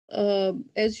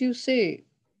As you say,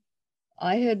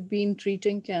 I had been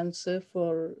treating cancer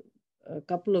for a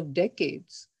couple of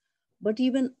decades, but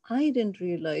even I didn't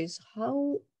realize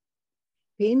how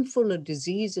painful a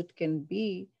disease it can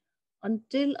be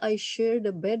until I shared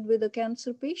a bed with a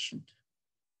cancer patient.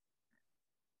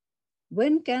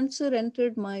 When cancer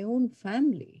entered my own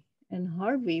family and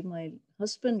Harvey, my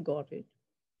husband, got it,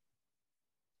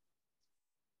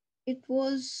 it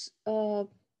was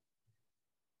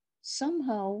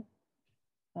somehow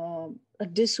a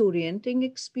disorienting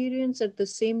experience, at the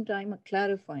same time, a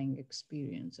clarifying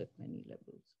experience at many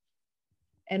levels.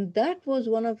 And that was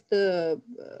one of the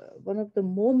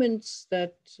moments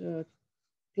that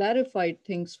clarified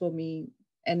things for me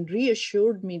and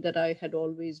reassured me that I had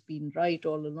always been right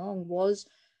all along, was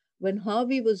when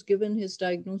Harvey was given his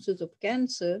diagnosis of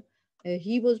cancer.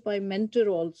 He was my mentor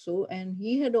also, and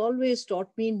he had always taught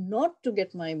me not to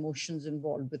get my emotions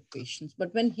involved with patients.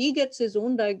 But when he gets his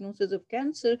own diagnosis of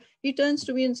cancer, he turns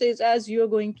to me and says, "As you're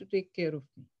going to take care of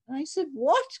me." And I said,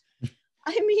 "What?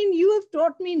 I mean, you have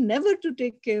taught me never to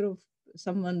take care of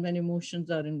someone when emotions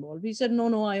are involved." He said, "No,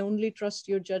 no, I only trust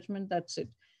your judgment. That's it."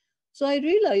 So I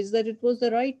realized that it was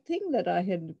the right thing that I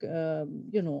had,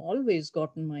 always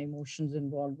gotten my emotions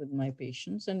involved with my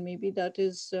patients, and maybe that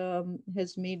is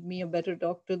has made me a better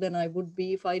doctor than I would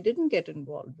be if I didn't get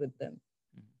involved with them.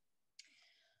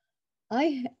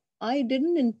 I I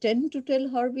didn't intend to tell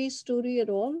Harvey's story at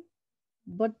all,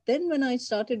 but then when I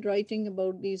started writing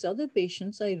about these other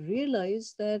patients, I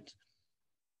realized that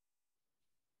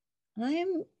I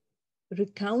am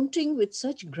recounting with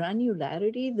such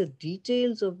granularity the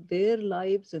details of their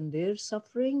lives and their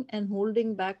suffering and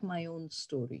holding back my own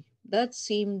story. That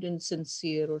seemed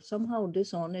insincere or somehow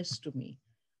dishonest to me.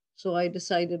 So I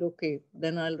decided, okay,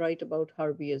 then I'll write about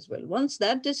Harvey as well. Once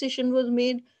that decision was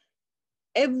made,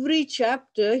 every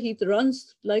chapter he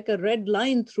runs like a red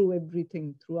line through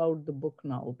everything throughout the book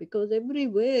now, because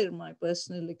everywhere my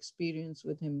personal experience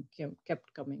with him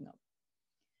kept coming up.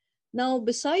 Now,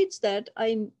 besides that,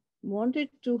 I wanted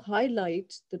to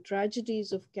highlight the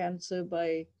tragedies of cancer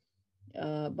by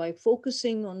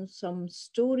focusing on some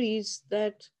stories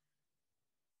that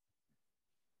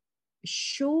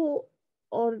show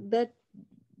or that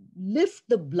lift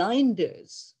the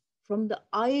blinders from the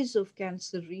eyes of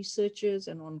cancer researchers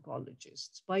and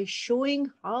oncologists by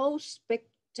showing how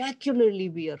spectacularly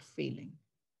we are failing.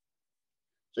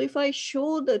 So if I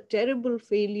show the terrible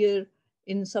failure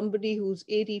in somebody who's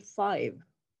 85,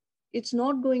 it's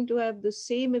not going to have the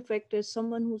same effect as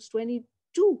someone who's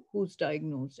 22 who's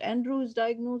diagnosed. Andrew is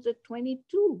diagnosed at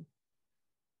 22.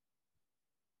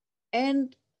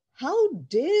 And how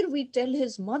dare we tell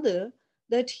his mother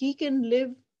that he can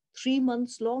live 3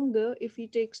 months longer if he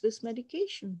takes this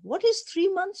medication? What is 3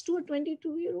 months to a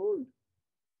 22-year-old?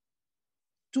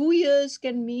 2 years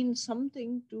can mean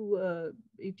something to a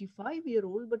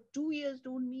 85-year-old, but 2 years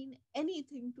don't mean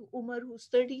anything to Umar, who's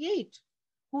 38,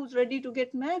 who's ready to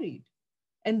get married.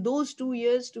 And those 2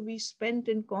 years to be spent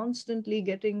in constantly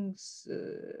getting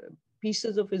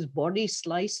pieces of his body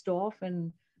sliced off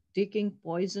and taking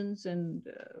poisons and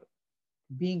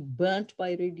being burnt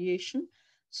by radiation.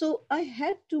 So I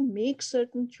had to make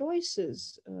certain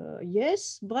choices.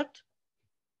 Yes, but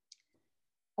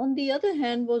on the other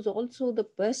hand was also the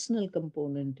personal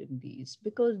component in these,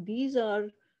 because these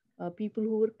are people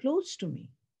who were close to me.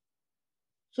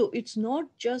 So it's not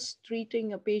just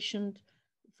treating a patient.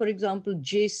 For example,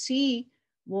 JC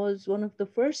was one of the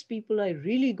first people I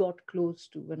really got close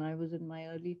to when I was in my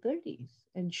early 30s.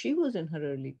 And she was in her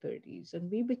early 30s, and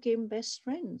we became best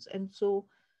friends. And so,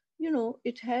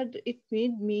 it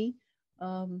made me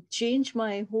change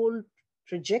my whole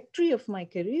trajectory of my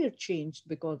career changed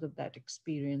because of that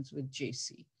experience with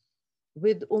JC.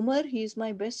 With Umar, he's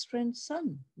my best friend's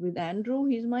son. With Andrew,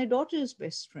 he's my daughter's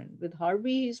best friend. With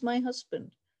Harvey, he's my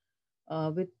husband.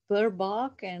 With Per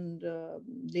Bach and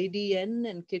Lady N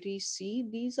and Kitty C,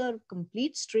 these are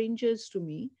complete strangers to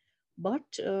me, but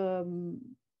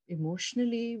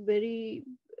emotionally very,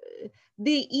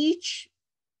 they each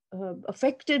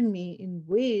affected me in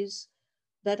ways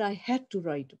that I had to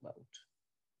write about.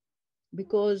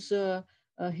 Because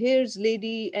here's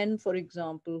Lady N, for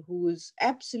example, who is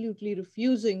absolutely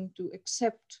refusing to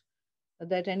accept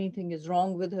that anything is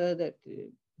wrong with her, that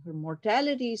her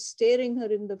mortality is staring her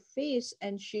in the face,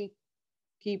 and she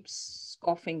keeps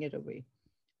scoffing it away.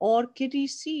 Or Kitty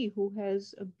C, who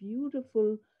has a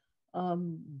beautiful,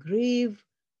 grave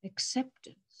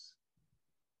acceptance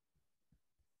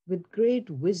with great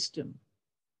wisdom.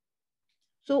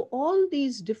 So all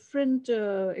these different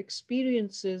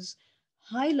experiences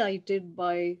highlighted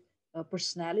by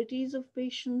personalities of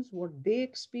patients, what they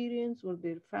experience, what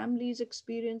their families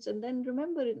experience. And then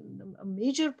remember, a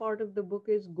major part of the book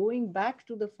is going back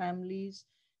to the families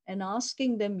and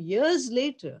asking them years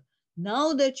later,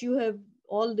 now that you have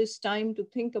all this time to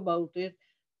think about it,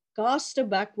 cast a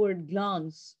backward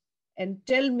glance and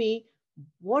tell me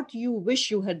what you wish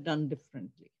you had done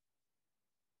differently.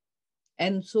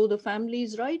 And so the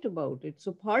families write about it.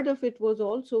 So part of it was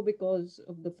also because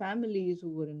of the families who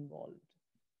were involved.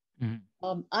 Mhm.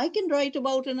 I can write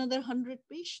about another 100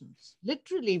 patients,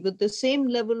 literally with the same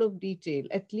level of detail,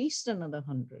 at least another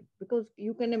 100, because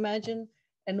you can imagine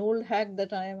an old hack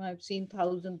that I am. I've seen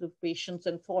thousands of patients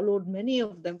and followed many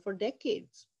of them for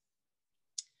decades.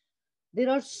 There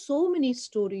are so many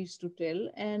stories to tell,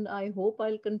 and I hope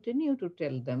I'll continue to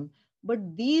tell them.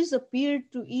 But these appear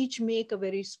to each make a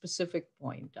very specific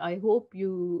point. I hope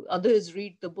you others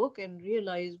read the book and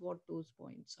realize what those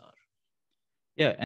points are. Yeah,